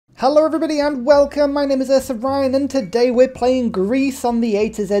Hello everybody and welcome, my name is Ursa and today we're playing Greece on the A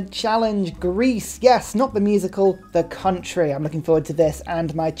to Z challenge. Greece, yes, not the musical, the country. I'm looking forward to this,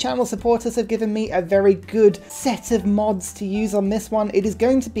 and my channel supporters have given me a very good set of mods to use on this one. It is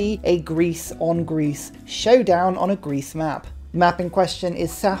going to be a Greece on Greece showdown on a Greece map. The map in question is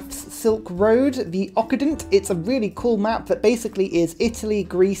Saf's Silk Road, the Occident. It's a really cool map that basically is Italy,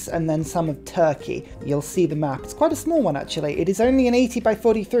 Greece, and then some of Turkey. You'll see the map. It's quite a small one actually. It is only an 80 by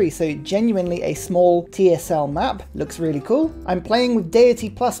 43, so genuinely a small TSL map. Looks really cool. I'm playing with Deity++,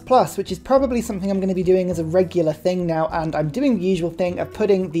 which is probably something I'm going to be doing as a regular thing now, and I'm doing the usual thing of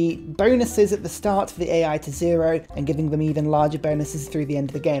putting the bonuses at the start for the AI to 0 and giving them even larger bonuses through the end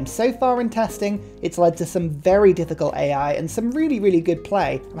of the game. So far in testing, it's led to some very difficult AI and some really good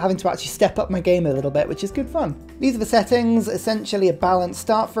play. I'm having to actually step up my game a little bit, which is good fun. These are the settings, essentially a balanced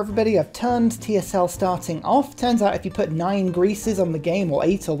start for everybody. I've turned TSL starting off. Turns out if you put 9 Greases on the game, or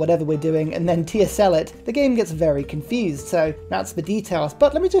 8 or whatever we're doing, and then TSL it, the game gets very confused, so that's the details.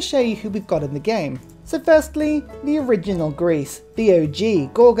 But let me just show you who we've got in the game. So firstly, the original Greece, the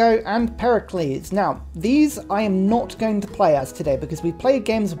OG, Gorgo and Pericles. Now, these I am not going to play as today because we've played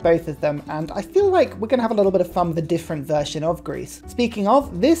games with both of them, and I feel like we're going to have a little bit of fun with a different version of Greece. Speaking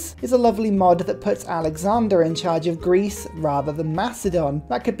of, this is a lovely mod that puts Alexander in charge of Greece rather than Macedon.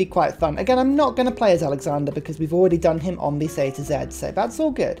 That could be quite fun. Again, I'm not going to play as Alexander because we've already done him on this A to Z, so that's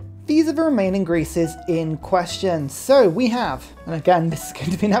all good. These are the remaining Greases in question. So we have, and again, this is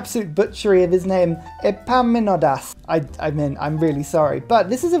going to be an absolute butchery of his name, Epaminondas. I'm really sorry, but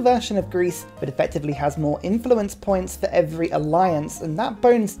this is a version of Greece that effectively has more influence points for every alliance, and that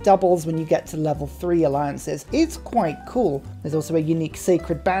bonus doubles when you get to level 3 alliances. It's quite cool. There's also a unique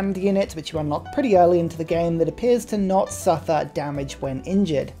sacred band unit, which you unlock pretty early into the game, that appears to not suffer damage when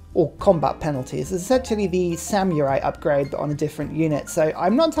injured, or combat penalties. It's essentially the samurai upgrade but on a different unit, so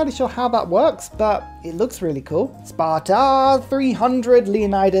I'm not entirely sure how that works, but it looks really cool. Sparta 300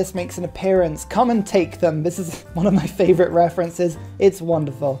 Leonidas makes an appearance. Come and take them. This is one of my favourite references. It's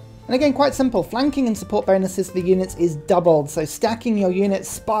wonderful. And again, quite simple. Flanking and support bonuses for the units is doubled, so stacking your units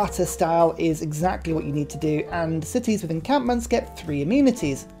Sparta style is exactly what you need to do, and cities with encampments get 3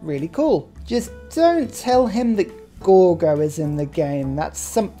 amenities. Really cool. Just don't tell him that Gorgo is in the game. That's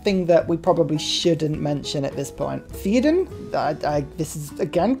something that we probably shouldn't mention at this point. Theoden, this is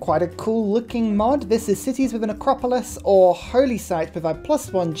again quite a cool looking mod. This is cities with an Acropolis or holy site provide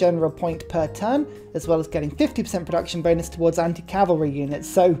 +1 general point per turn, as well as getting 50% production bonus towards anti-cavalry units.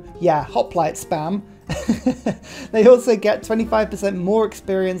 So yeah, hoplite spam. They also get 25% more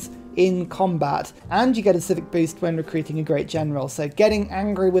experience in combat, and you get a civic boost when recruiting a great general. So getting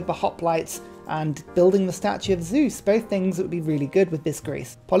angry with the hoplites and building the statue of Zeus, both things that would be really good with this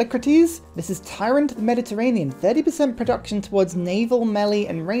Greece. Polycrates, this is Tyrant of the Mediterranean, 30% production towards naval, melee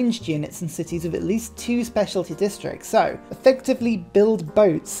and ranged units in cities with at least 2 specialty districts. So effectively build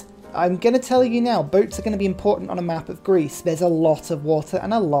boats. I'm going to tell you now, boats are going to be important on a map of Greece. There's a lot of water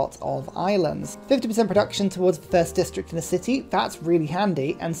and a lot of islands. 50% production towards the first district in a city, that's really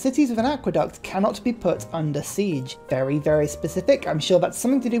handy, and cities with an aqueduct cannot be put under siege. Very specific. I'm sure that's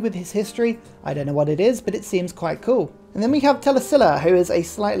something to do with his history. I don't know what it is, but it seems quite cool. And then we have Telesilla, who is a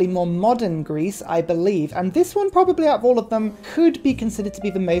slightly more modern Greece, I believe, and this one probably out of all of them could be considered to be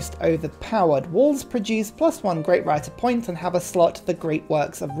the most overpowered. Walls produce +1 great writer point and have a slot for great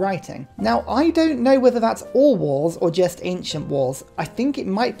works of writing. Now, I don't know whether that's all walls or just ancient walls. I think it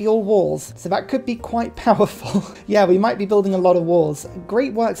might be all walls, so that could be quite powerful. Yeah, we might be building a lot of walls.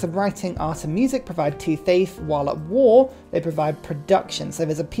 Great works of writing, art and music provide 2 faith, while at war, they provide production. So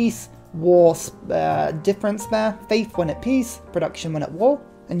there's a peace war difference there. Faith when at peace, production when at war.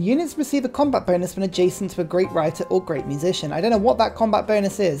 And units receive a combat bonus when adjacent to a great writer or great musician. I don't know what that combat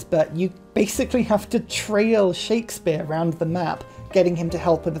bonus is, but you basically have to trail Shakespeare around the map, getting him to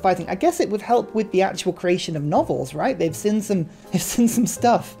help with the fighting. I guess it would help with the actual creation of novels, right? They've seen some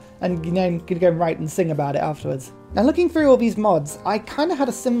stuff, and you know, could go and write and sing about it afterwards. Now, looking through all these mods, I kind of had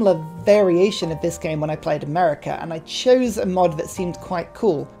a similar variation of this game when I played America, and I chose a mod that seemed quite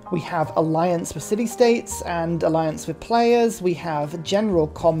cool. We have alliance with city-states and alliance with players, we have general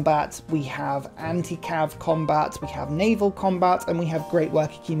combat, we have anti-cav combat, we have naval combat, and we have great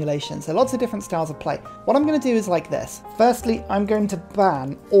work accumulation. So lots of different styles of play. What I'm going to do is like this. Firstly, I'm going to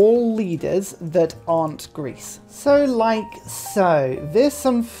ban all leaders that aren't Greece. So like so. This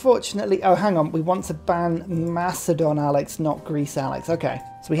unfortunately, oh hang on, we want to ban Macedon Alex, not Greece Alex. Okay,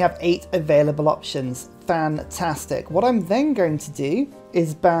 so we have 8 available options. Fantastic. What I'm then going to do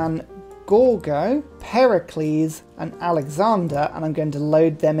is ban Gorgo, Pericles and Alexander, and I'm going to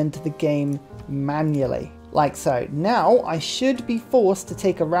load them into the game manually. like so. Now I should be forced to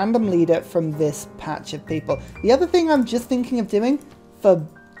take a random leader from this patch of people. The other thing I'm just thinking of doing, for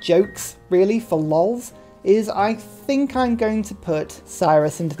jokes, really, for lols, is I think I'm going to put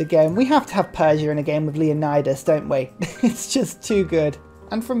Cyrus into the game. We have to have Persia in a game with Leonidas, don't we? It's just too good.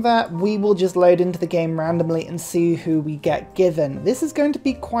 And from there, we will just load into the game randomly and see who we get given. This is going to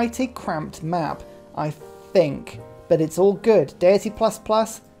be quite a cramped map, I think, but it's all good. Deity++,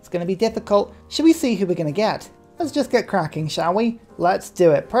 it's going to be difficult. Should we see who we're going to get? Let's just get cracking, shall we? Let's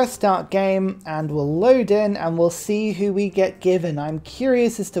do it. Press start game and we'll load in and we'll see who we get given. I'm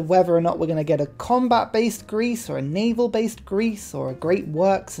curious as to whether or not we're going to get a combat-based Greece or a naval-based Greece or a great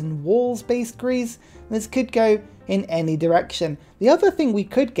works and walls-based Greece. This could go in any direction. The other thing we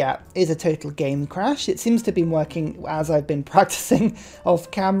could get is a total game crash. It seems to have been working as I've been practicing off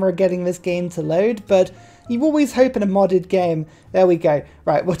camera getting this game to load, but you always hope in a modded game. There we go.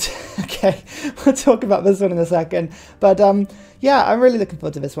 Right, okay, we'll talk about this one in a second. But yeah, I'm really looking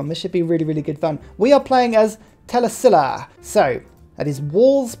forward to this one. This should be really, really good fun. We are playing as Telesilla. So that is,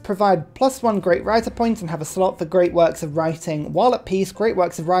 walls provide +1 great writer point and have a slot for great works of writing. While at peace, great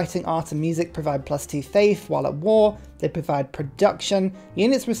works of writing, art and music provide +2 faith. While at war, they provide production.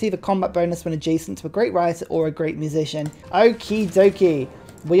 Units receive a combat bonus when adjacent to a great writer or a great musician. Okie dokie.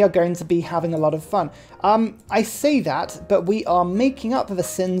 We are going to be having a lot of fun. I say that, but we are making up for the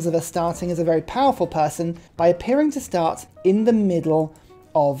sins of us starting as a very powerful person by appearing to start in the middle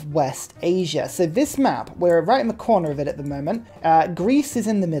of West Asia. So this map, we're right in the corner of it at the moment. Greece is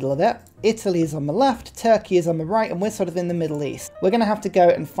in the middle of it. Italy is on the left, Turkey is on the right, and we're sort of in the Middle East. We're going to have to go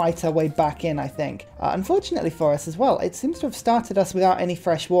and fight our way back in, I think. Unfortunately for us as well, it seems to have started us without any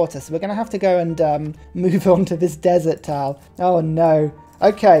fresh water, so we're going to have to go and move on to this desert tile. Oh no.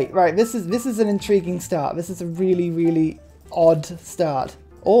 Okay, right, this is an intriguing start. This is a really, really odd start.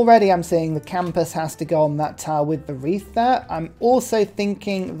 Already I'm seeing the campus has to go on that tile with the wreath there. I'm also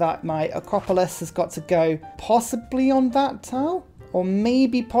thinking that my Acropolis has got to go possibly on that tile, or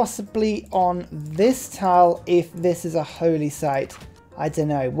maybe possibly on this tile if this is a holy site. I don't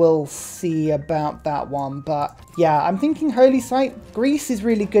know, we'll see about that one, but yeah, I'm thinking holy site. Greece is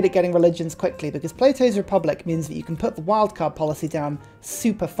really good at getting religions quickly because Plato's Republic means that you can put the wildcard policy down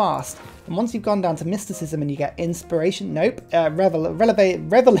super fast. And once you've gone down to mysticism and you get inspiration,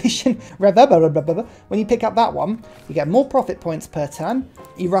 revelation, when you pick up that one, you get more profit points per turn.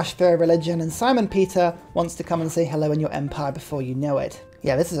 You rush for a religion and Simon Peter wants to come and say hello in your empire before you know it.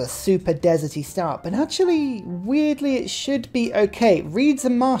 Yeah, this is a super deserty start, but actually, weirdly, it should be okay. Reeds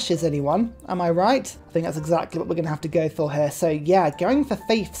and marshes, anyone? Am I right? I think that's exactly what we're going to have to go for here. So yeah, going for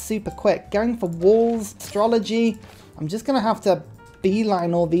faith super quick, going for walls, astrology. I'm just going to have to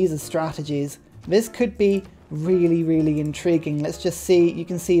beeline all these as strategies. This could be really, really intriguing. Let's just see. You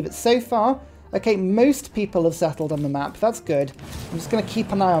can see that so far, okay, most people have settled on the map. That's good. I'm just going to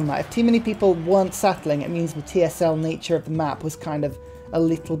keep an eye on that. If too many people weren't settling, it means the TSL nature of the map was kind of a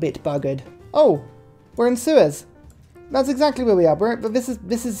little bit buggered. Oh, we're in Suez. That's exactly where we are. This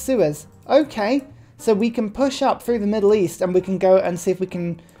is Suez. Okay, so we can push up through the Middle East and we can go and see if we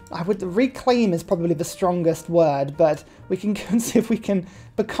can... I would reclaim is probably the strongest word, but we can go and see if we can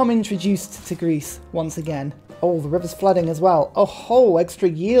become introduced to Greece once again. Oh, the river's flooding as well. Oh, extra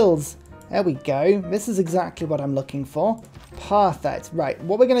yields. There we go. This is exactly what I'm looking for. Perfect. Right,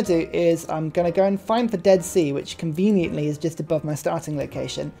 what we're going to do is I'm going to go and find the Dead Sea, which conveniently is just above my starting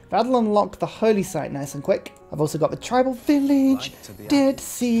location. That'll unlock the holy site nice and quick. I've also got the tribal village, Dead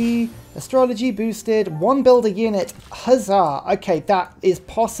Sea, astrology boosted, 1 builder unit, huzzah. Okay, that is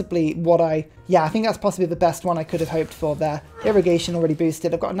possibly what I think that's possibly the best one I could have hoped for there. Irrigation already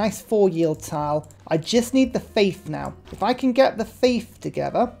boosted. I've got a nice 4 yield tile. I just need the faith now. If I can get the faith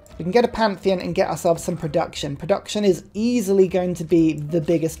together, we can get a Pantheon and get ourselves some production. Production is easily going to be the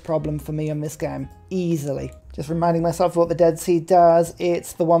biggest problem for me on this game. Easily. Just reminding myself what the Dead Sea does.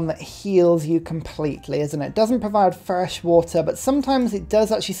 It's the one that heals you completely, isn't it? It doesn't provide fresh water, but sometimes it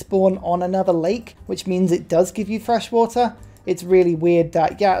does actually spawn on another lake, which means it does give you fresh water. It's really weird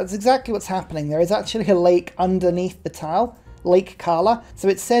that, yeah, that's exactly what's happening. There is actually a lake underneath the tile, Lake Kala. So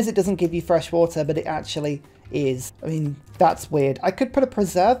it says it doesn't give you fresh water, but it actually is. I mean, that's weird. I could put a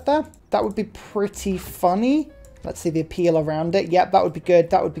preserve there. That would be pretty funny. Let's see the appeal around it. Yep, that would be good.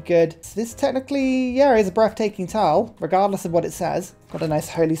 That would be good. So this technically, yeah, is a breathtaking tile, regardless of what it says. Got a nice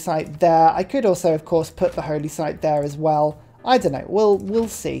holy site there. I could also, of course, put the holy site there as well. I don't know. We'll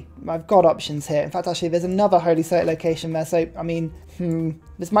see. I've got options here. In fact, actually, there's another holy site location there. So, I mean,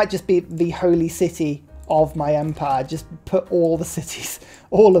 this might just be the holy city of my empire. Just put all the cities,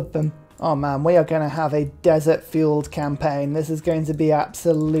 all of them. Oh man, we are going to have a desert-fueled campaign. This is going to be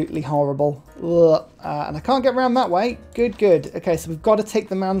absolutely horrible. And I can't get around that way. Good, good. Okay, so we've got to take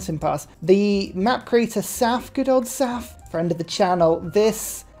the mountain pass. The map creator, Saf, good old Saf, friend of the channel,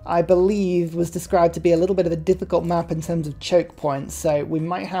 this, I believe, was described to be a little bit of a difficult map in terms of choke points, so we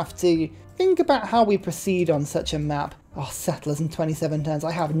might have to think about how we proceed on such a map. Oh, settlers in 27 turns.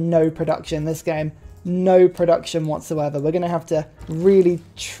 I have no production in this game. No production whatsoever. We're going to have to really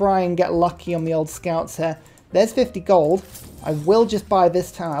try and get lucky on the old scouts here. There's 50 gold. I will just buy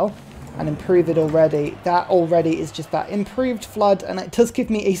this tile and improve it already. That already is just that improved flood, and it does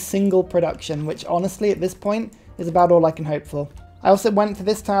give me a single production, which honestly at this point is about all I can hope for. I also went for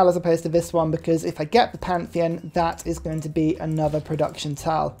this tile as opposed to this one because if I get the Pantheon, that is going to be another production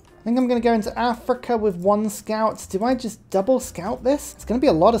tile. I think I'm going to go into Africa with 1 scout. Do I just double scout this? It's going to be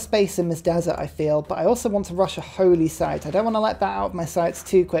a lot of space in this desert, I feel, but I also want to rush a holy site. I don't want to let that out of my sights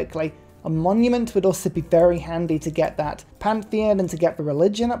too quickly. A monument would also be very handy to get that Pantheon and to get the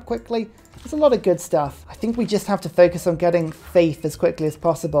religion up quickly. There's a lot of good stuff. I think we just have to focus on getting faith as quickly as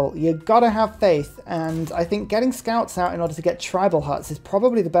possible. You've got to have faith, and I think getting scouts out in order to get tribal huts is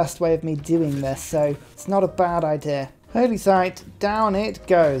probably the best way of me doing this, so it's not a bad idea. Holy site, down it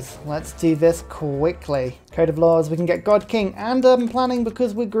goes. Let's do this quickly. Code of laws, we can get God King and urban planning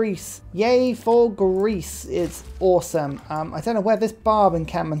because we're Greece. Yay for Greece, it's awesome. I don't know where this Barb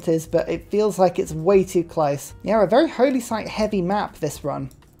encampment is, but it feels like it's way too close. Yeah, a very holy site heavy map this run.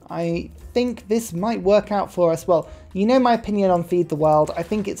 I think this might work out for us. Well, you know my opinion on Feed the World. I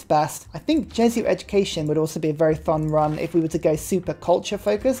think it's best. I think Jesuit Education would also be a very fun run if we were to go super culture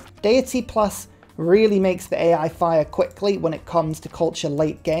focused. Deity Plus really makes the AI fire quickly when it comes to culture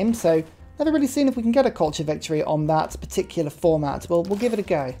late game, so never really seen if we can get a culture victory on that particular format. We'll give it a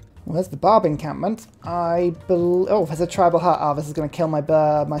go. Well, there's the Barb encampment. Oh, there's a tribal hut. Oh, this is going to kill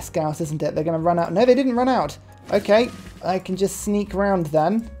my scout, isn't it? They're going to run out. No, they didn't run out. Okay, I can just sneak around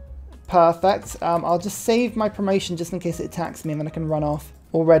then. Perfect. I'll just save my promotion just in case it attacks me and then I can run off.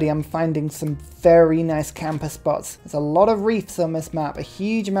 Already I'm finding some very nice camper spots. There's a lot of reefs on this map, a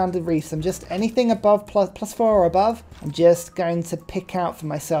huge amount of reefs. I'm just anything above +4 or above, I'm just going to pick out for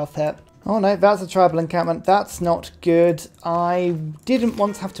myself here. Oh no, that's a tribal encampment. That's not good. I didn't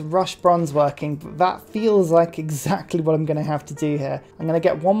want to have to rush bronze working, but that feels like exactly what I'm going to have to do here. I'm going to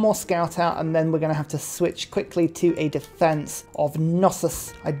get 1 more scout out and then we're going to have to switch quickly to a defense of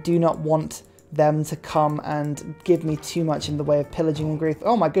Knossos. I do not want them to come and give me too much in the way of pillaging and grief.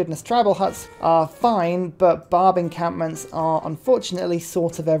 Oh my goodness, tribal huts are fine, but Barb encampments are unfortunately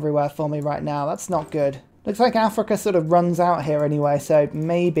sort of everywhere for me right now. That's not good. Looks like Africa sort of runs out here anyway, so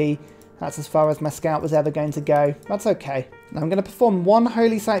maybe that's as far as my scout was ever going to go. That's okay. Now I'm going to perform 1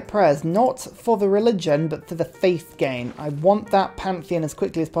 holy site prayers, not for the religion, but for the faith gain. I want that Pantheon as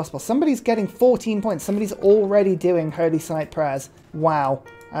quickly as possible. Somebody's getting 14 points. Somebody's already doing holy site prayers. Wow.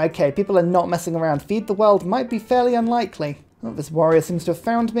 Okay, people are not messing around. Feed the world might be fairly unlikely. Well, this warrior seems to have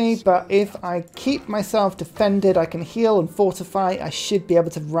found me, but if I keep myself defended, I can heal and fortify. I should be able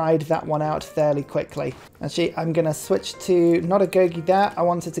to ride that one out fairly quickly. Actually, I'm going to switch to not Agogi there. I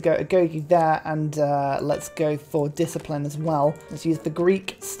wanted to go Agogi there, and let's go for discipline as well. Let's use the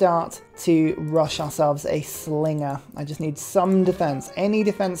Greek start to rush ourselves a slinger. I just need some defense. Any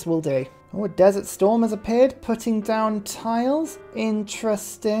defense will do. Oh, a desert storm has appeared, putting down tiles.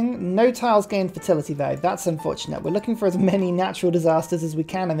 Interesting. No tiles gained fertility though. That's unfortunate. We're looking for as many natural disasters as we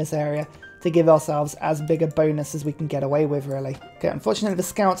can in this area to give ourselves as big a bonus as we can get away with, really. Okay, unfortunately the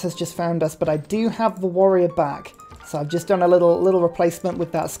scout has just found us, but I do have the warrior back. So I've just done a little replacement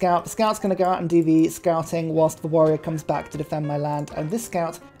with that scout. The scout's going to go out and do the scouting whilst the warrior comes back to defend my land. And this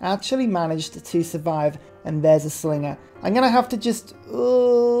scout actually managed to survive. And there's a slinger. I'm going to have to just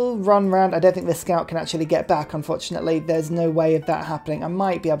run around. I don't think this scout can actually get back, unfortunately. There's no way of that happening. I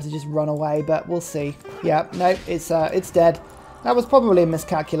might be able to just run away, but we'll see. Yeah, no, it's dead. That was probably a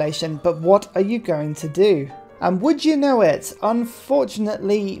miscalculation, but what are you going to do? And would you know it,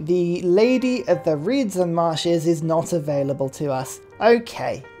 unfortunately, the Lady of the Reeds and Marshes is not available to us.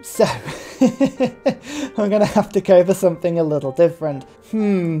 Okay, so I'm going to have to go for something a little different.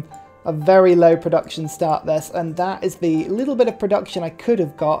 A very low production start this, and that is the little bit of production I could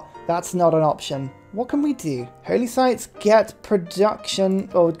have got. That's not an option. What can we do? Holy sites get production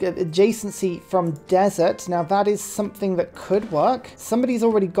or adjacency from desert. Now that is something that could work. Somebody's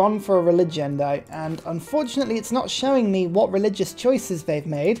already gone for a religion though, and unfortunately it's not showing me what religious choices they've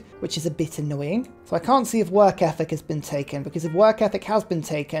made, which is a bit annoying. So I can't see if work ethic has been taken, because if work ethic has been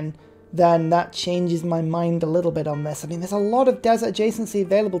taken, then that changes my mind a little bit on this. I mean, there's a lot of desert adjacency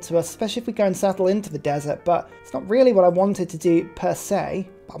available to us, especially if we go and settle into the desert, but it's not really what I wanted to do per se.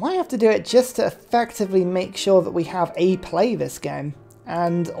 But I might have to do it just to effectively make sure that we have a play this game.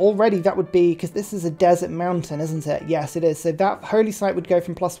 And already that would be, because this is a desert mountain, isn't it? Yes, it is. So that holy site would go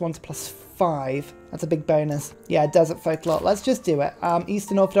from +1 to +5. That's a big bonus. Yeah, desert folklore. Let's just do it.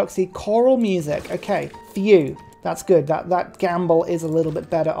 Eastern Orthodoxy, choral music. Okay, for you. That's good. That gamble is a little bit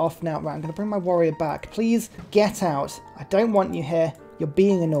better off now. Right, I'm going to bring my warrior back. Please get out. I don't want you here. You're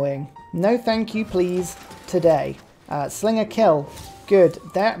being annoying. No thank you, please, today. Slinger kill. Good.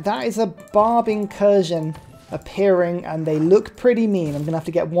 That is a barb incursion appearing, and they look pretty mean. I'm going to have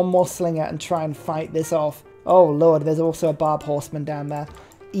to get one more slinger and try and fight this off. Oh, Lord, there's also a barb horseman down there.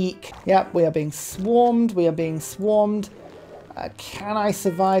 Eek. Yep, we are being swarmed. We are being swarmed. Can I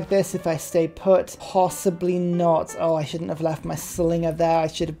survive this if I stay put? Possibly not. Oh, I shouldn't have left my slinger there. I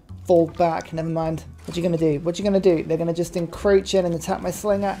should have falled back. Never mind. What you going to do? What you going to do? They're going to just encroach in and attack my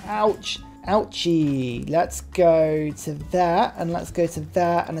slinger. Ouch. Ouchie. Let's go to that, and let's go to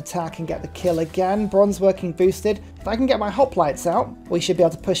that and attack and get the kill again. Bronze working boosted. If I can get my hoplites out, we should be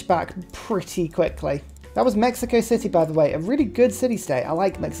able to push back pretty quickly. That was Mexico City, by the way. A really good city-state. I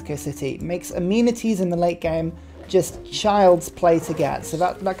like Mexico City. It makes amenities in the late game just child's play to get, so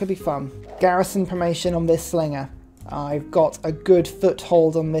that could be fun. Garrison promotion on this slinger. I've got a good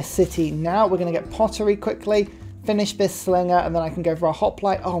foothold on this city. Now we're going to get pottery quickly, finish this slinger, and then I can go for a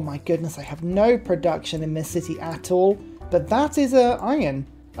hoplite. Oh my goodness, I have no production in this city at all, but that is iron.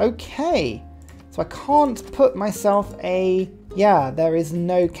 Okay, so I can't put myself a... Yeah, there is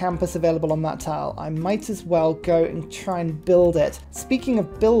no campus available on that tile. I might as well go and try and build it. Speaking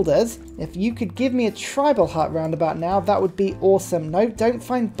of builders, if you could give me a tribal hut roundabout now, that would be awesome. No, don't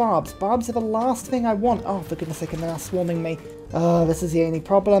find barbs. Barbs are the last thing I want. Oh, for goodness sake, they're now swarming me. Oh, this is the only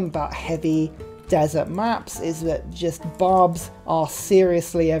problem about heavy desert maps, is that just barbs are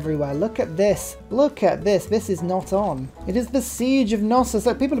seriously everywhere. Look at this. Look at this. This is not on. It is the Siege of Knossos.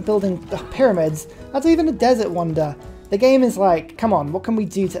 Like, people are building pyramids. That's even a desert wonder. The game is like, come on, what can we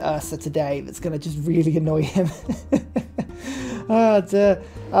do to Ursa today that's going to just really annoy him? Oh, dear.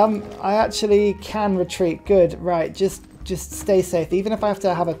 I actually can retreat. Good, right, just stay safe. Even if I have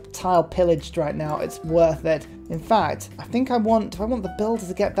to have a tile pillaged right now, it's worth it. In fact, I think I want the builder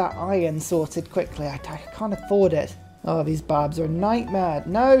to get that iron sorted quickly. I can't afford it. Oh, these barbs are a nightmare.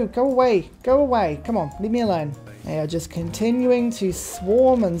 No, go away. Go away. Come on, leave me alone. They are just continuing to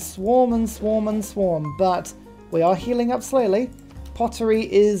swarm and swarm and swarm and swarm, but we are healing up slowly. Pottery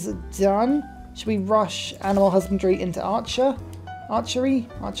is done. Should we rush animal husbandry into archery?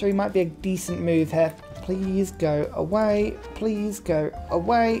 Archery might be a decent move here. Please go away. Please go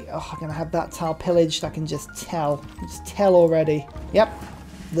away. Oh, I'm going to have that tile pillaged. I can just tell. Just tell already. Yep.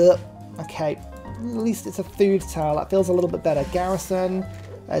 Okay. At least it's a food tile. That feels a little bit better. Garrison,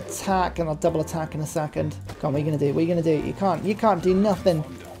 attack, and I'll double attack in a second. Come on, what are you going to do? What are you going to do? You can't do nothing.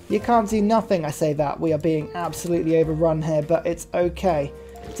 You can't do nothing. I say that. We are being absolutely overrun here, but it's okay.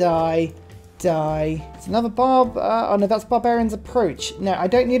 Die. Die. It's another barb. Oh no, that's Barbarian's Approach. No, I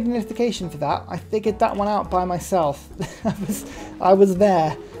don't need a notification for that. I figured that one out by myself. I was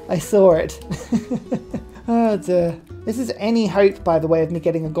there. I saw it. Oh dear. This is any hope, by the way, of me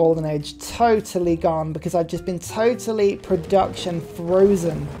getting a golden age totally gone, because I've just been totally production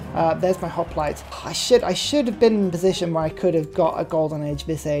frozen. There's my hoplite. I should have been in a position where I could have got a golden age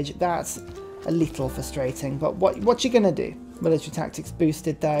this age. That's a little frustrating, but what you gonna do? Military tactics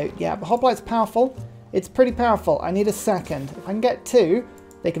boosted though. Yeah, but hoplite's powerful. It's pretty powerful. I need a second. If I can get two,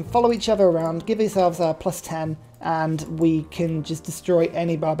 they can follow each other around, give yourselves a +10, and we can just destroy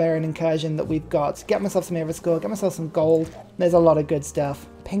any barbarian incursion that we've got. Get myself some hero score, get myself some gold. There's a lot of good stuff.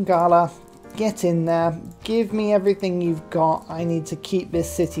 Pingala, get in there. Give me everything you've got. I need to keep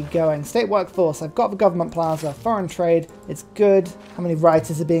this city going. State workforce, I've got the government plaza. Foreign trade, it's good. How many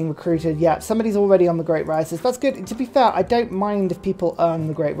writers are being recruited? Yeah, somebody's already on the great writers. That's good. To be fair, I don't mind if people earn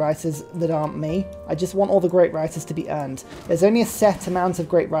the great writers that aren't me. I just want all the great writers to be earned. There's only a set amount of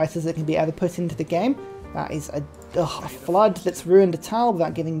great writers that can be ever put into the game. That is a flood that's ruined a tile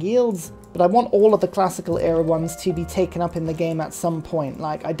without giving yields. But I want all of the classical era ones to be taken up in the game at some point.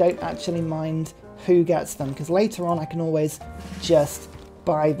 Like, I don't actually mind who gets them, because later on I can always just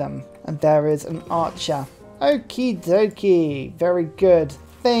buy them. And there is an archer. Okie dokie. Very good.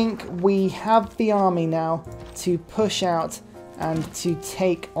 Think we have the army now to push out and to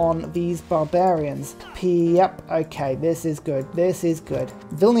take on these barbarians. Yep, okay, this is good, this is good.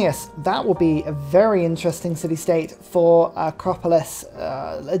 Vilnius, that will be a very interesting city-state for Acropolis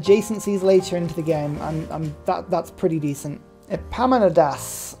adjacencies later into the game. That's pretty decent.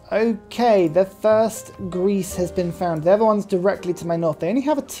 Epaminondas. Okay, the first Greece has been found. They're the ones directly to my north. They only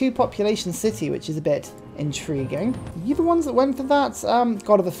have a 2-population city, which is a bit intriguing. Are you the ones that went for that?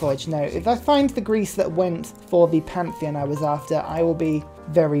 God of the Forge. No, if I find the Greece that went for the Pantheon I was after, I will be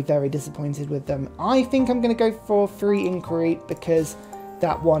very, very disappointed with them. I think I'm going to go for free inquiry because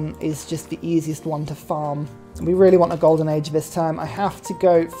that one is just the easiest one to farm. We really want a golden age this time. I have to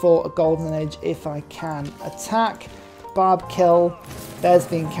go for a golden age if I can. Attack, barb kill, there's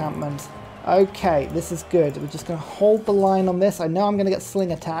the encampment. Okay, this is good. We're just going to hold the line on this. I know I'm going to get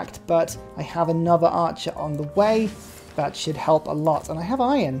sling attacked, but I have another archer on the way. That should help a lot. And I have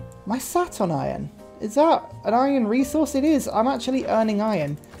iron. Am I sat on iron? Is that an iron resource? It is. I'm actually earning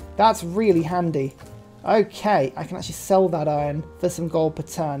iron. That's really handy. Okay, I can actually sell that iron for some gold per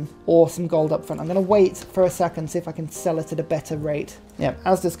turn, or some gold up front. I'm going to wait for a second, see if I can sell it at a better rate. Yeah,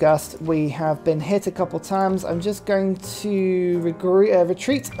 as discussed, we have been hit a couple times. I'm just going to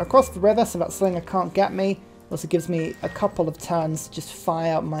retreat across the river so that slinger can't get me. Also gives me a couple of turns to just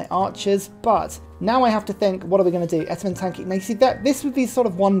fire my archers, but now I have to think, what are we going to do? Etman tanking. Now you see, this would be sort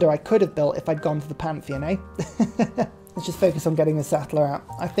of wonder I could have built if I'd gone for the Pantheon, eh? Let's just focus on getting the settler out.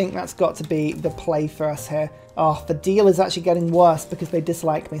 I think that's got to be the play for us here. Oh, the deal is actually getting worse because they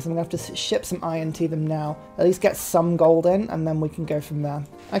dislike me, so I'm going to have to ship some iron to them now. At least get some gold in, and then we can go from there.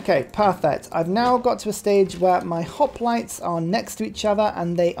 Okay, perfect. I've now got to a stage where my hoplites are next to each other,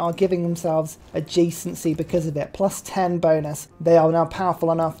 and they are giving themselves adjacency because of it. Plus 10 bonus. They are now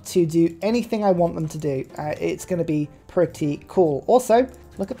powerful enough to do anything I want them to do. It's going to be pretty cool. Also,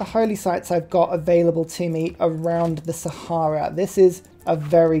 look at the holy sites I've got available to me around the Sahara. This is a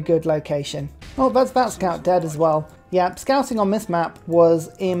very good location. Oh, that's that scout dead as well. Yeah, scouting on this map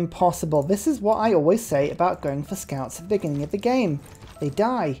was impossible. This is what I always say about going for scouts at the beginning of the game. They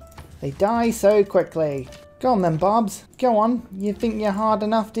die. They die so quickly. Go on then, Barbs. Go on. You think you're hard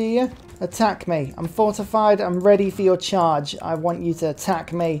enough, do you? Attack me. I'm fortified. I'm ready for your charge. I want you to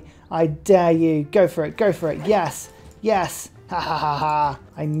attack me. I dare you. Go for it. Go for it. Yes. Yes. Ha ha ha ha.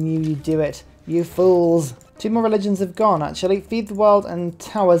 I knew you'd do it. You fools. 2 more religions have gone, actually. Feed the World and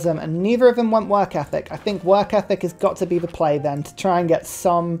Taoism, and neither of them went work ethic. I think work ethic has got to be the play then, to try and get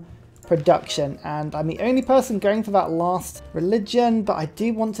some production. And I'm the only person going for that last religion, but I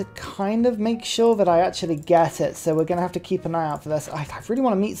do want to kind of make sure that I actually get it. So we're going to have to keep an eye out for this. I really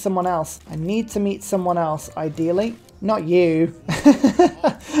want to meet someone else. I need to meet someone else, ideally. Not you.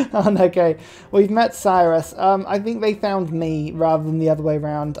 Oh, no, okay. We've met Cyrus. I think they found me rather than the other way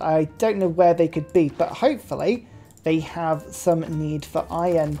around. I don't know where they could be, but hopefully they have some need for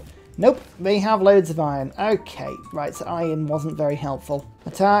iron. Nope, they have loads of iron. Okay, right, so iron wasn't very helpful.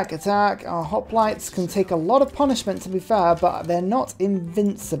 Attack, attack. Our hoplites can take a lot of punishment, to be fair, but they're not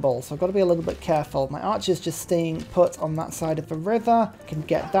invincible, so I've got to be a little bit careful. My archer's just staying put on that side of the river. Can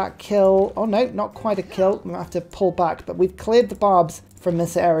get that kill. Oh no, not quite a kill. We have to pull back, but we've cleared the Barbs from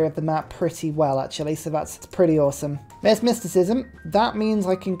this area of the map pretty well, actually, so that's pretty awesome. There's mysticism. That means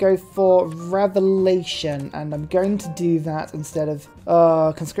I can go for revelation, and I'm going to do that instead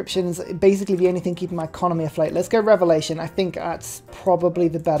of conscriptions. Basically the only thing keeping my economy afloat. Let's go revelation. I think that's probably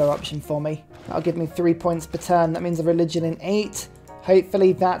the better option for me. That'll give me 3 points per turn. That means a religion in 8.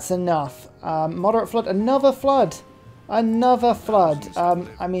 Hopefully that's enough. Moderate flood. Another flood. Another flood.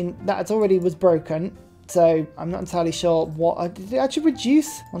 I mean, that already was broken. So I'm not entirely sure what... Did it actually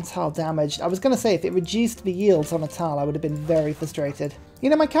reduce one tile damaged? I was going to say if it reduced the yields on a tile, I would have been very frustrated. You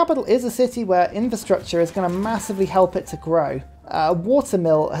know, my capital is a city where infrastructure is going to massively help it to grow.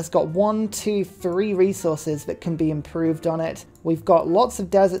 Watermill has got 1, 2, 3 resources that can be improved on it. We've got lots of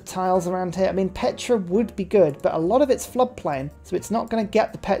desert tiles around here. I mean, Petra would be good, but a lot of it's floodplain, so it's not going to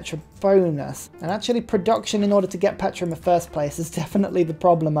get the Petra bonus. And actually, production in order to get Petra in the first place is definitely the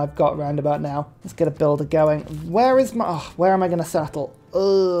problem I've got round about now. Let's get a builder going. Where is my... Oh, where am I going to settle?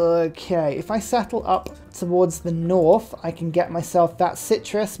 Okay, if I settle up towards the north, I can get myself that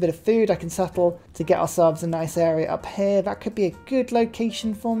citrus, a bit of food. I can settle to get ourselves a nice area up here. That could be a good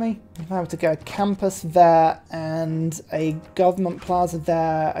location for me. If I were to go a campus there and a government plaza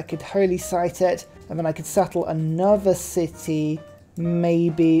there, I could holy site it, and then I could settle another city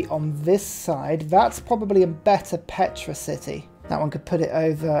maybe on this side. That's probably a better Petra city. That one could put it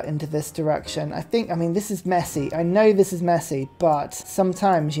over into this direction. I mean, this is messy. I know this is messy, but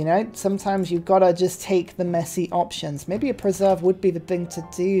sometimes, you know, sometimes you've got to just take the messy options. Maybe a preserve would be the thing to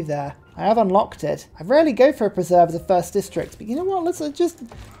do there. I have unlocked it. I rarely go for a preserve as a first district, but you know what? Let's just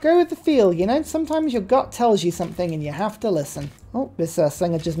go with the feel, you know? Sometimes your gut tells you something and you have to listen. Oh, this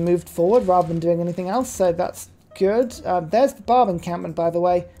slinger just moved forward rather than doing anything else, so that's good. There's the Barb encampment, by the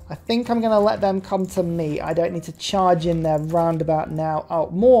way. I think I'm going to let them come to me. I don't need to charge in there roundabout now. Oh,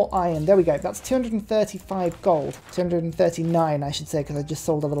 more iron. There we go. That's 235 gold. 239, I should say, because I just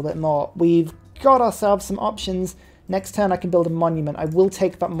sold a little bit more. We've got ourselves some options. Next turn, I can build a monument. I will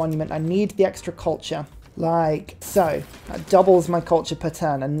take that monument. I need the extra culture. Like so. That doubles my culture per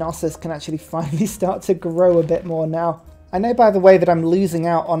turn, and Knossos can actually finally start to grow a bit more now. I know, by the way, that I'm losing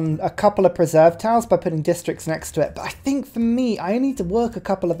out on a couple of preserve tiles by putting districts next to it, but I think for me, I only need to work a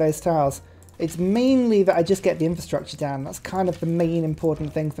couple of those tiles. It's mainly that I just get the infrastructure down. That's kind of the main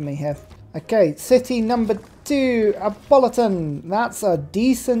important thing for me here. Okay, city number 2, Aboliton. That's a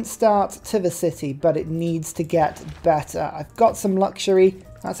decent start to the city, but it needs to get better. I've got some luxury.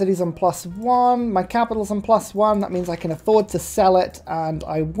 That city's on +1. My capital's on +1. That means I can afford to sell it, and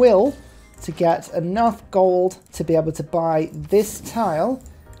I will, to get enough gold to be able to buy this tile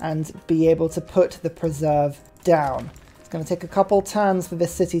and be able to put the preserve down. It's going to take a couple turns for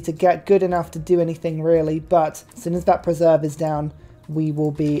this city to get good enough to do anything really, but as soon as that preserve is down, we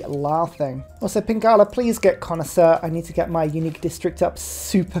will be laughing. Also, Pingala, please get Connoisseur. I need to get my unique district up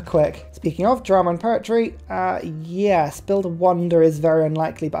super quick. Speaking of drama and poetry, yes, build a wonder is very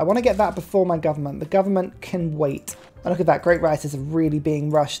unlikely, but I want to get that before my government. The government can wait. Oh, look at that, great writers are really being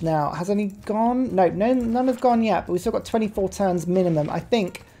rushed now. Has any gone? No, none have gone yet, but we've still got 24 turns minimum. I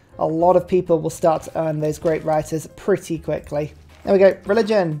think a lot of people will start to earn those great writers pretty quickly. There we go,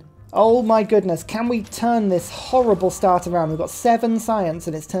 religion. Oh my goodness, can we turn this horrible start around? We've got 7 science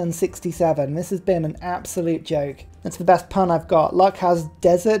and it's turned 67. This has been an absolute joke. That's the best pun I've got. Luck has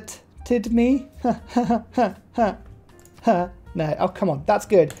deserted me. No, oh come on, that's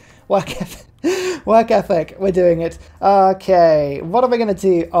good. Work ethic. Work ethic, we're doing it. Okay, what am I going to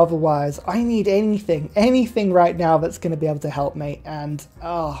do otherwise? I need anything right now that's going to be able to help me. And,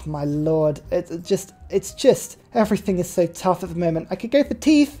 oh my lord, it's just, everything is so tough at the moment. I could go for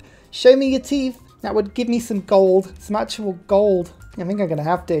teeth. Show me your teeth. That would give me some gold, some actual gold. I think I'm going to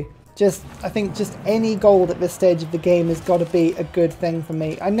have to. I think just any gold at this stage of the game has got to be a good thing for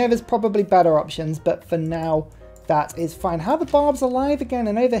me. I know there's probably better options, but for now, that is fine. How are the Barbs alive again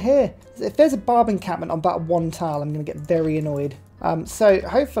and over here? If there's a Barb encampment on about 1 tile, I'm going to get very annoyed. So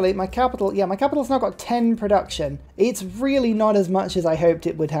hopefully my capital, yeah, my capital's now got 10 production. It's really not as much as I hoped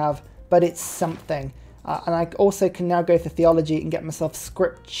it would have, but it's something. And I also can now go for theology and get myself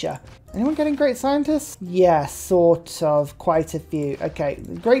scripture. Anyone getting great scientists? Yeah, sort of. Quite a few. Okay,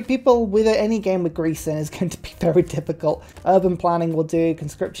 great people with any game with Greece in is going to be very difficult. Urban planning will do.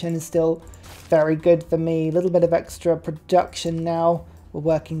 Conscription is still very good for me. A little bit of extra production now. We're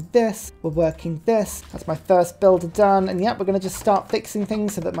working this. We're working this. That's my first builder done. And yep, we're going to just start fixing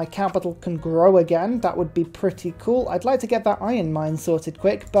things so that my capital can grow again. That would be pretty cool. I'd like to get that iron mine sorted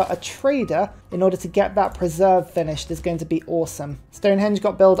quick, but a trader, in order to get that preserve finished, is going to be awesome. Stonehenge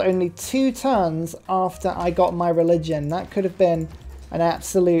got built only 2 turns after I got my religion. That could have been an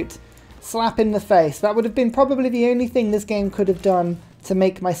absolute slap in the face. That would have been probably the only thing this game could have done to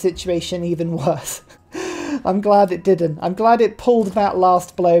make my situation even worse. I'm glad it didn't. I'm glad it pulled that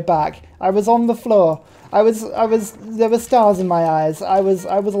last blow back. I was on the floor. There were stars in my eyes. I was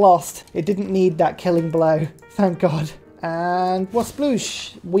lost. It didn't need that killing blow. Thank God. And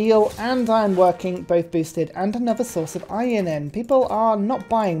wasploosh. Wheel and iron working, both boosted, and another source of iron in. People are not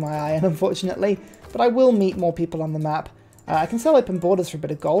buying my iron, unfortunately, but I will meet more people on the map. I can sell open borders for a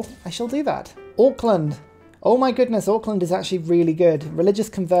bit of gold. I shall do that. Auckland. Oh my goodness, Auckland is actually really good. Religious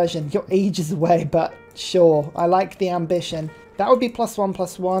conversion, you're ages away, but sure, I like the ambition. That would be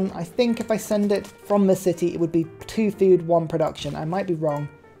 +1/+1. I think if I send it from the city, it would be 2 food, 1 production. I might be wrong,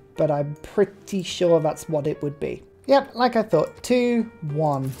 but I'm pretty sure that's what it would be. Yep, like I thought,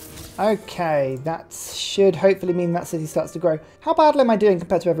 2-1. Okay, that should hopefully mean that city starts to grow. How badly am I doing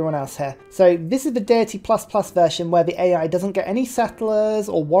compared to everyone else here? So this is the Deity ++ version where the AI doesn't get any settlers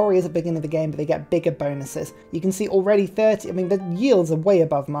or warriors at the beginning of the game, but they get bigger bonuses. You can see already 30, I mean the yields are way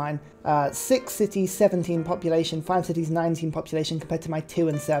above mine. 6 cities, 17 population, 5 cities, 19 population compared to my 2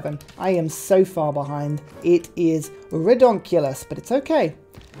 and 7. I am so far behind. It is redonkulous, but it's okay.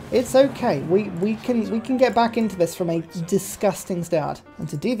 It's okay. We can get back into this from a disgusting start. And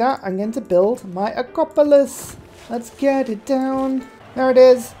to do that, I'm going to build my Acropolis. Let's get it down. There it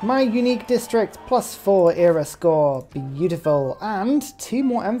is. My unique district, +4 era score. Beautiful. And 2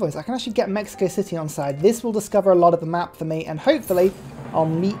 more envoys. I can actually get Mexico City on side. This will discover a lot of the map for me, and hopefully I'll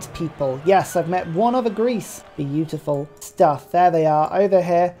meet people. Yes, I've met one other Greece. Beautiful stuff. There they are, over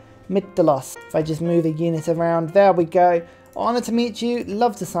here. Mytilos. If I just move a unit around, there we go. Honoured to meet you.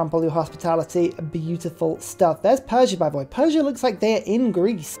 Love to sample your hospitality. Beautiful stuff. There's Persia, by the way. Persia looks like they're in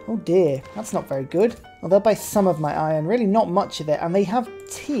Greece. Oh dear, that's not very good. Well, they'll buy some of my iron, really not much of it. And they have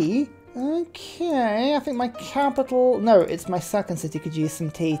tea. Okay, I think my capital... No, it's my second city could use some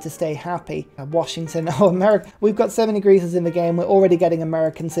tea to stay happy. Washington. Oh, America. We've got so many Greases in the game. We're already getting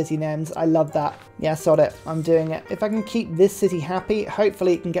American city names. I love that. Yeah, sod it. I'm doing it. If I can keep this city happy,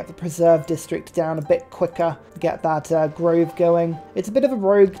 hopefully it can get the Preserve District down a bit quicker. Get that grove going. It's a bit of a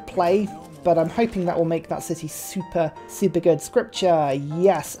rogue play, but I'm hoping that will make that city super, super good. Scripture,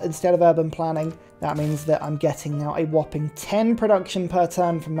 yes, instead of urban planning. That means that I'm getting now a whopping 10 production per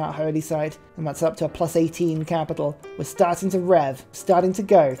turn from that holy site, and that's up to a plus 18 capital. We're starting to rev, starting to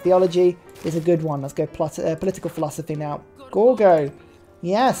go. Theology is a good one. Let's go political philosophy now. Gorgo,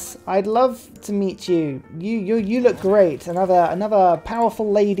 yes, I'd love to meet you. You look great. Another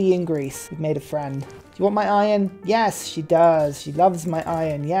powerful lady in Greece. We've made a friend. Do you want my iron? Yes, she does. She loves my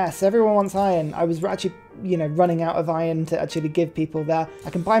iron. Yes, everyone wants iron. I was actually, you know, running out of iron to actually give people there. I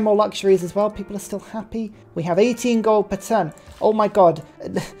can buy more luxuries as well. People are still happy. We have 18 gold per ton. Oh my god.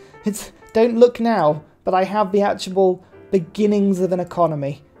 Don't look now, but I have the actual beginnings of an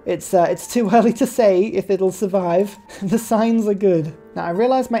economy. It's too early to say if it'll survive. The signs are good. Now, I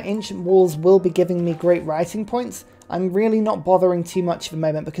realise my ancient walls will be giving me great writing points. I'm really not bothering too much at the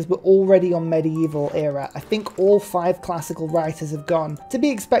moment because we're already on medieval era. I think all 5 classical writers have gone. To be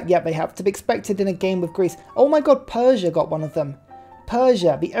expected in a game with Greece. Oh my god, Persia got one of them.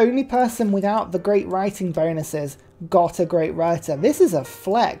 Persia, the only person without the great writing bonuses, got a great writer. This is a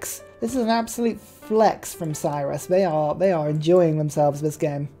flex. This is an absolute flex from Cyrus. They are enjoying themselves this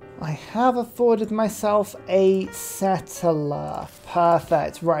game. I have afforded myself a settler.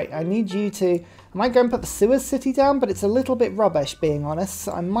 Perfect. Right, I need you to... I might go and put the Suez city down, but it's a little bit rubbish, being honest.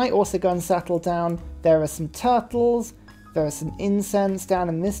 So I might also go and settle down. There are some turtles. There are some incense down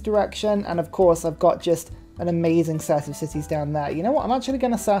in this direction. And of course, I've got just an amazing set of cities down there. You know what? I'm actually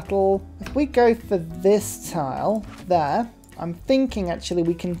going to settle... If we go for this tile there... I'm thinking actually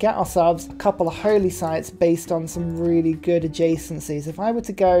we can get ourselves a couple of holy sites based on some really good adjacencies. If I were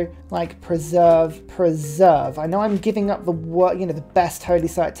to go like preserve, I know I'm giving up the best holy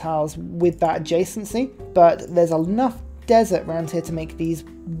site tiles with that adjacency, but there's enough desert around here to make these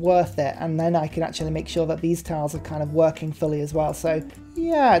worth it, and then I can actually make sure that these tiles are kind of working fully as well. So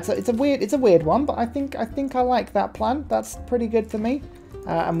yeah, it's a weird one, but I think I like that plan. That's pretty good for me.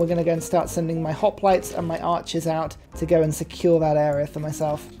 And we're going to go and start sending my hoplites and my archers out to go and secure that area for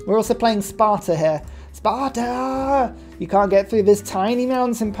myself. We're also playing Sparta here. Sparta! You can't get through this tiny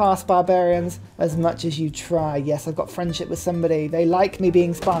mountain pass, barbarians, as much as you try. Yes, I've got friendship with somebody. They like me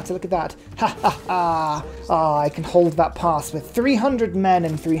being Sparta. Look at that. Ha ha ha! Ah, I can hold that pass with 300 men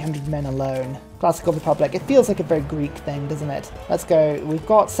and 300 men alone. Classical Republic. It feels like a very Greek thing, doesn't it? Let's go. We've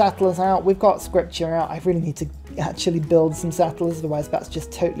got settlers out. We've got scripture out. I really need to actually build some settlers, otherwise that's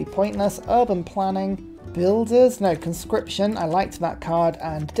just totally pointless. Urban planning. Builders, no, conscription, I liked that card,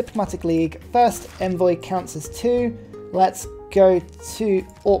 and Diplomatic League. First envoy counts as 2. Let's go to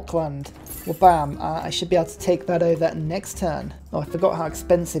Auckland. Well, bam, I should be able to take that over next turn. Oh, I forgot how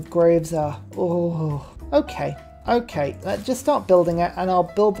expensive groves are. Oh, okay. Okay, let's just start building it, and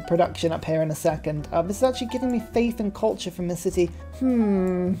I'll build the production up here in a second. This is actually giving me faith and culture from the city.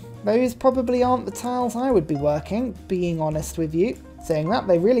 Those probably aren't the tiles I would be working, being honest with you. Saying that,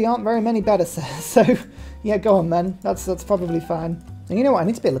 they really aren't very many better, so yeah, go on then. That's probably fine. And you know what, I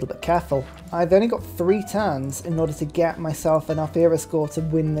need to be a little bit careful. I've only got 3 turns in order to get myself enough era score to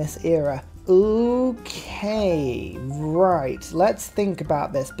win this era. Okay, right, let's think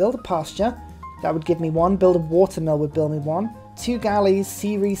about this. Build a pasture. That would give me 1. Build a watermill would build me 1. 2 galleys,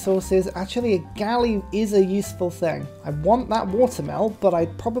 sea resources. Actually, a galley is a useful thing. I want that watermill, but I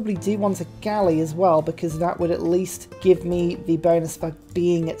probably do want a galley as well, because that would at least give me the bonus for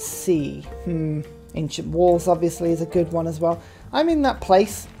being at sea. Ancient walls, obviously, is a good one as well. I'm in that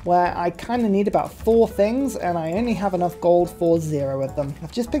place where I kind of need about 4 things, and I only have enough gold for 0 of them.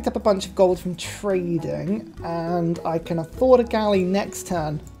 I've just picked up a bunch of gold from trading, and I can afford a galley next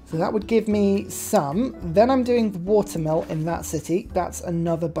turn. So that would give me some. Then I'm doing the watermill in that city. That's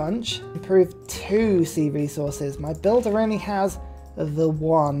another bunch. Improve 2 sea resources. My builder only has the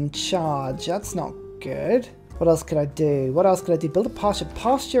 1 charge. That's not good. What else could I do? What else could I do? Build a pasture.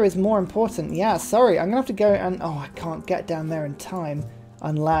 Pasture is more important. Yeah, sorry. I'm going to have to go and... Oh, I can't get down there in time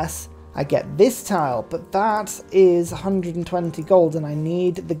unless I get this tile. But that is 120 gold and I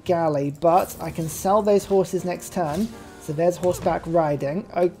need the galley. But I can sell those horses next turn. So there's horseback riding.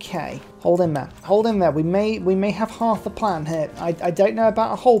 Okay, hold in there. Hold in there. We may have half the plan here. I don't know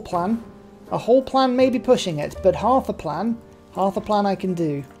about a whole plan, A whole plan may be pushing it, but half a plan I can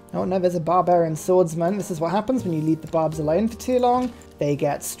do. Oh no, there's a barbarian swordsman. This is what happens when you leave the barbs alone for too long. They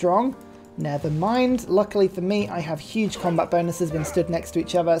get strong. Never mind. Luckily for me, I have huge combat bonuses when stood next to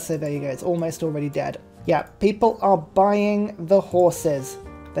each other, so there you go. It's almost already dead. Yeah, people are buying the horses.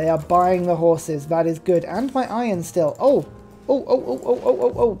 They are buying the horses. That is good. And my iron still. Oh,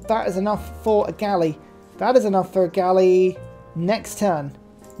 that is enough for a galley. That is enough for a galley. Next turn.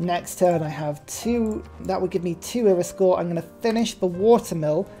 Next turn I have 2. That would give me 2 era score. I'm going to finish the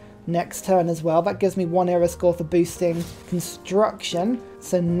watermill next turn as well. That gives me 1 era score for boosting construction.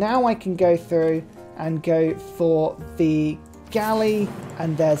 So now I can go through and go for the galley,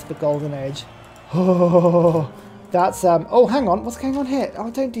 and there's the golden age. Oh, that's oh, hang on, what's going on here? Oh,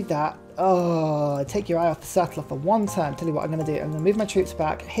 don't do that. Oh, take your eye off the settler for 1 turn. Tell you what I'm going to do. I'm going to move my troops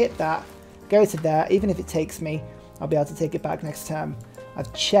back, hit that, go to there. Even if it takes me, I'll be able to take it back next turn.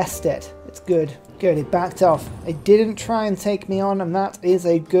 I've chessed it. It's good. Good, it backed off. It didn't try and take me on, and that is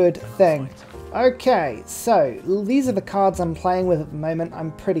a good thing. Okay, so these are the cards I'm playing with at the moment.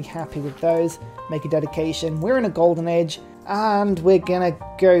 I'm pretty happy with those. Make a dedication. We're in a golden age, and we're gonna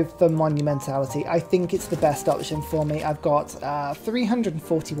go for monumentality. I think it's the best option for me. I've got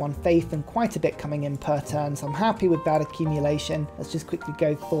 341 faith and quite a bit coming in per turn, so I'm happy with that accumulation. Let's just quickly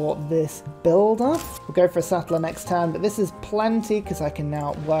go for this builder. We'll go for a settler next turn, but this is plenty because I can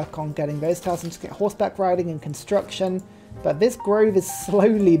now work on getting those tiles and just get horseback riding and construction. But this grove is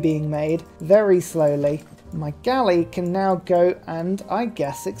slowly being made, very slowly. My galley can now go and, I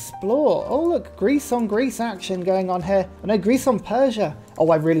guess, explore. Oh look, Greece on Greece action going on here. Oh no, Greece on Persia. Oh,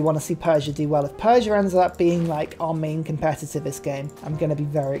 I really want to see Persia do well. If Persia ends up being like our main competitor this game, I'm going to be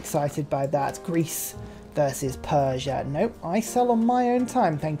very excited by that. Greece versus Persia. Nope, I sell on my own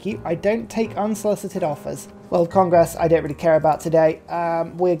time, thank you. I don't take unsolicited offers. Well, Congress, I don't really care about today.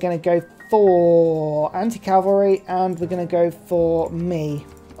 We're going to go for anti-cavalry, and we're going to go for me.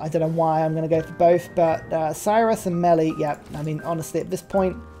 I don't know why I'm going to go for both, but Cyrus and Melly, yeah, I mean, honestly, at this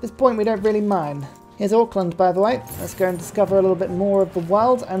point we don't really mind. Here's Auckland, by the way. Let's go and discover a little bit more of the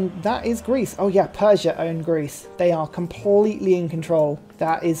world, and that is Greece. Oh yeah, Persia own Greece. They are completely in control.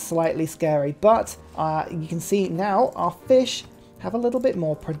 That is slightly scary, but you can see now our fish have a little bit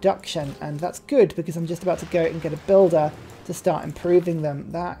more production, and that's good because I'm just about to go and get a builder to start improving them.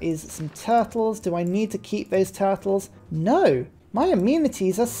 That is some turtles. Do I need to keep those turtles? No. My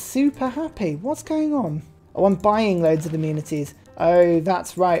amenities are super happy. What's going on? Oh, I'm buying loads of amenities. Oh,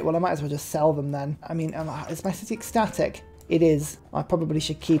 that's right. Well, I might as well just sell them then. I mean, is my city ecstatic? It is. I probably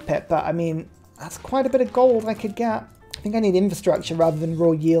should keep it, but I mean, that's quite a bit of gold I could get. I think I need infrastructure rather than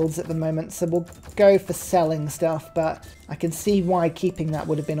raw yields at the moment, so we'll go for selling stuff, but I can see why keeping that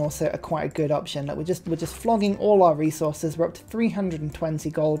would have been also quite a good option. Like we're just flogging all our resources. We're up to 320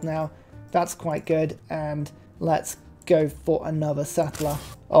 gold now. That's quite good, and let's go for another settler.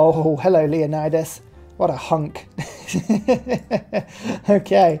 Oh, hello Leonidas. What a hunk.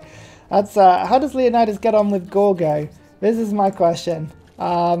 Okay, that's how does Leonidas get on with Gorgo? This is my question.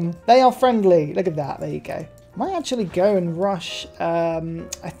 They are friendly. Look at that. There you go. Might actually go and rush,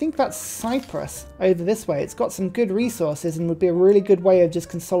 I think that's Cyprus over this way. It's got some good resources and would be a really good way of just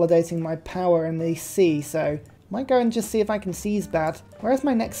consolidating my power in the sea, so might go and just see if I can seize that. Where's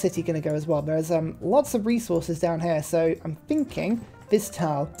my next city going to go as well? There's lots of resources down here, so I'm thinking this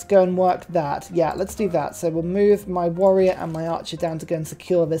tile. Let's go and work that. Yeah, let's do that. So we'll move my warrior and my archer down to go and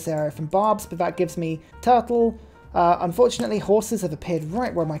secure this area from Barbs, but that gives me turtle. Unfortunately, horses have appeared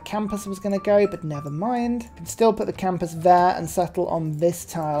right where my campus was going to go, but never mind. I can still put the campus there and settle on this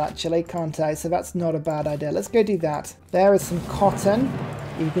tile, actually, can't I? So that's not a bad idea. Let's go do that. There is some cotton.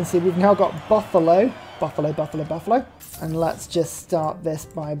 You can see we've now got buffalo. Buffalo. And let's just start this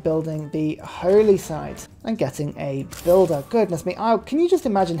by building the holy site and getting a builder. Goodness me. Oh, can you just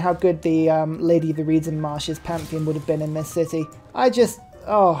imagine how good the Lady of the Reeds and Marshes Pantheon would have been in this city?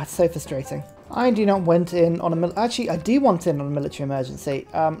 Oh, it's so frustrating. I do not want in on a actually, I do want in on a military emergency.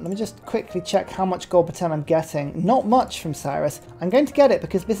 Let me just quickly check how much gold per turn I'm getting. Not much from Cyrus. I'm going to get it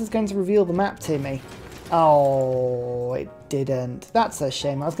because this is going to reveal the map to me. Oh, it didn't. That's a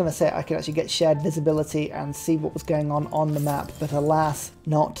shame. I was going to say I could actually get shared visibility and see what was going on the map, but alas,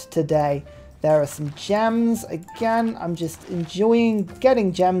 not today. There are some gems. Again, I'm just enjoying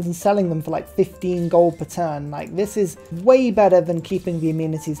getting gems and selling them for like 15 gold per turn. Like, this is way better than keeping the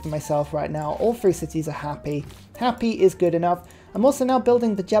amenities for myself right now. All 3 cities are happy. Happy is good enough. I'm also now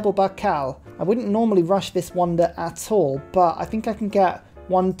building the Jebel Barkal. I wouldn't normally rush this wonder at all, but I think I can get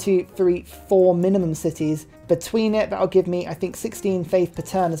 1, 2, 3, 4 minimum cities. Between it, that'll give me, I think, 16 faith per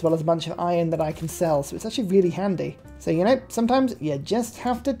turn, as well as a bunch of iron that I can sell. So it's actually really handy. So, you know, sometimes you just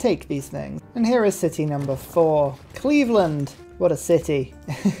have to take these things. And here is city number 4. Cleveland. What a city.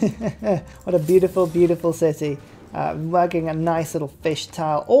 What a beautiful, beautiful city. Working a nice little fish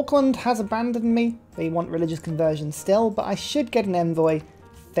tile. Auckland has abandoned me. They want religious conversion still, but I should get an envoy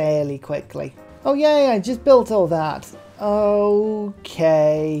fairly quickly. Oh yay, I just built all that.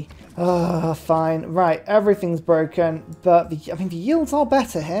 Okay. Fine. Right, everything's broken, but the yields are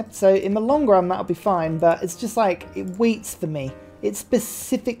better here. So in the long run, that'll be fine, but it's just like, it waits for me. It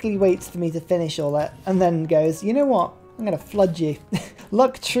specifically waits for me to finish all that, and then goes, you know what? I'm going to flood you.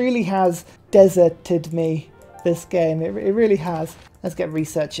 Luck truly has deserted me. This game, it really has. Let's get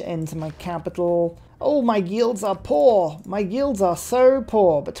researcher into my capital. Oh, my yields are poor. My yields are so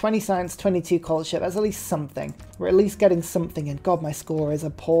poor. But 20 science, 22 culture, that's at least something. We're at least getting something, and God, my score is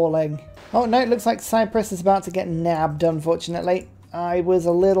appalling. Oh no, it looks like Cyprus is about to get nabbed, unfortunately. I was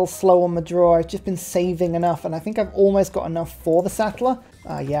a little slow on the draw. I've just been saving enough, and I think I've almost got enough for the settler.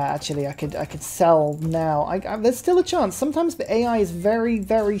 Yeah, actually, I could sell now. There's still a chance. Sometimes the AI is very,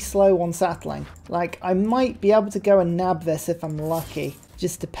 very slow on settling. Like, I might be able to go and nab this if I'm lucky.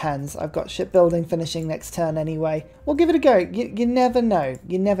 Just depends. I've got shipbuilding finishing next turn anyway. We'll give it a go. You never know.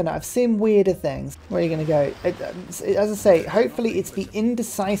 You never know. I've seen weirder things. Where are you going to go? As I say, hopefully it's the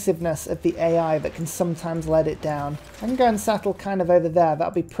indecisiveness of the AI that can sometimes let it down. I can go and settle kind of over there.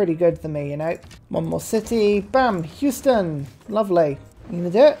 That'll be pretty good for me, you know. One more city. Bam! Houston! Lovely. You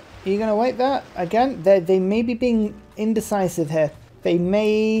going to do it? Are you going to wait there? Again, they may be being indecisive here. They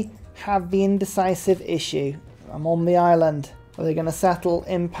may have the indecisive issue. I'm on the island. Are they going to settle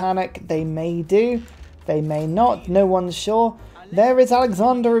in panic? They may do. They may not. No one's sure. There is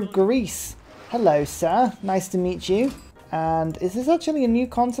Alexander of Greece. Hello, sir. Nice to meet you. And is this actually a new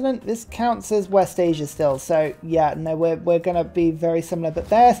continent? This counts as West Asia still. So, yeah, no, we're going to be very similar. But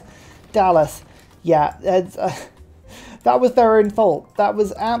there's Dallas. Yeah, that was their own fault. That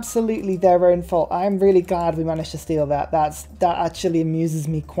was absolutely their own fault. I'm really glad we managed to steal that. That actually amuses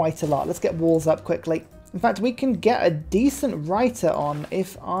me quite a lot. Let's get walls up quickly. In fact, we can get a decent writer on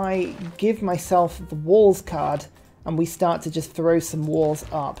if I give myself the walls card and we start to just throw some walls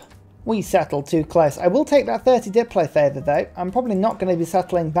up. We settled too close. I will take that 30 Diplo favour though. I'm probably not going to be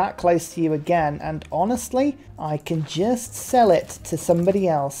settling that close to you again, and honestly, I can just sell it to somebody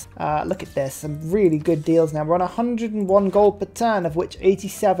else. Look at this, some really good deals now. We're on 101 gold per turn, of which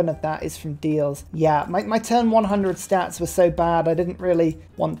 87 of that is from deals. Yeah, my turn 100 stats were so bad, I didn't really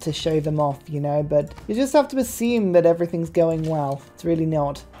want to show them off, you know, but you just have to assume that everything's going well. It's really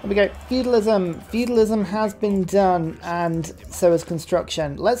not. There we go. Feudalism. Feudalism has been done, and so is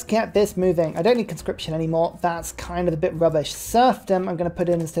construction. Let's get this moving. I don't need conscription anymore. That's kind of a bit rubbish. Serfdom I'm going to put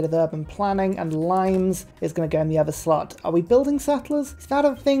in instead of urban planning, and limes is going to go in the other slot. Are we building settlers? Is that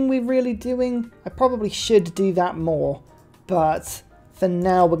a thing we're really doing? I probably should do that more, but for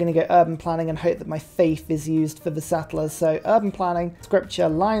now we're going to go urban planning and hope that my faith is used for the settlers. So urban planning, scripture,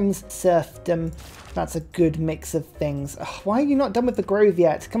 limes, serfdom. That's a good mix of things. Ugh, why are you not done with the grove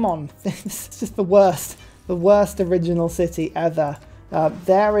yet? Come on. This is just the worst original city ever.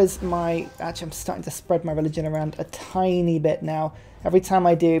 There is my... Actually, I'm starting to spread my religion around a tiny bit now. Every time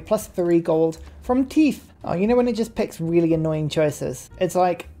I do, plus 3 gold from teeth. Oh, you know when it just picks really annoying choices? It's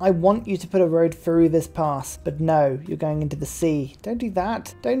like, I want you to put a road through this pass, but no, you're going into the sea. Don't do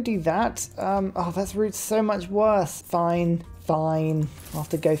that. Don't do that. Oh, that route's so much worse. Fine. I'll have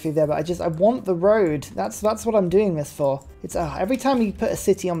to go through there, but I want the road. That's what I'm doing this for. It's every time you put a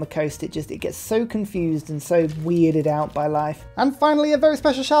city on the coast, it gets so confused and so weirded out by life. And finally, a very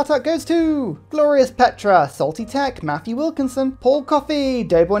special shout out goes to Glorious Petra, Salty Tech, Matthew Wilkinson, Paul Coffey,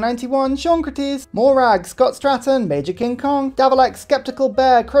 Doughboy91, Sean Crites, Morag, Scott Stratton, Major King Kong, Davalex, Skeptical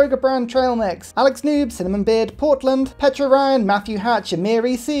Bear, Kroger Brand Trail Mix, Alex Noob, Cinnamon Beard, Portland, Petra Ryan, Matthew Hatch, Amir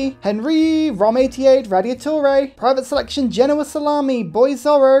EC, Henry, Rom88, Radiatore, Private Selection, Genoa Salami, Boy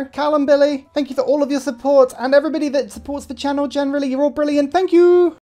Zorro, Callum Billy. Thank you for all of your support, and everybody that supports the channel generally. You're all brilliant. Thank you!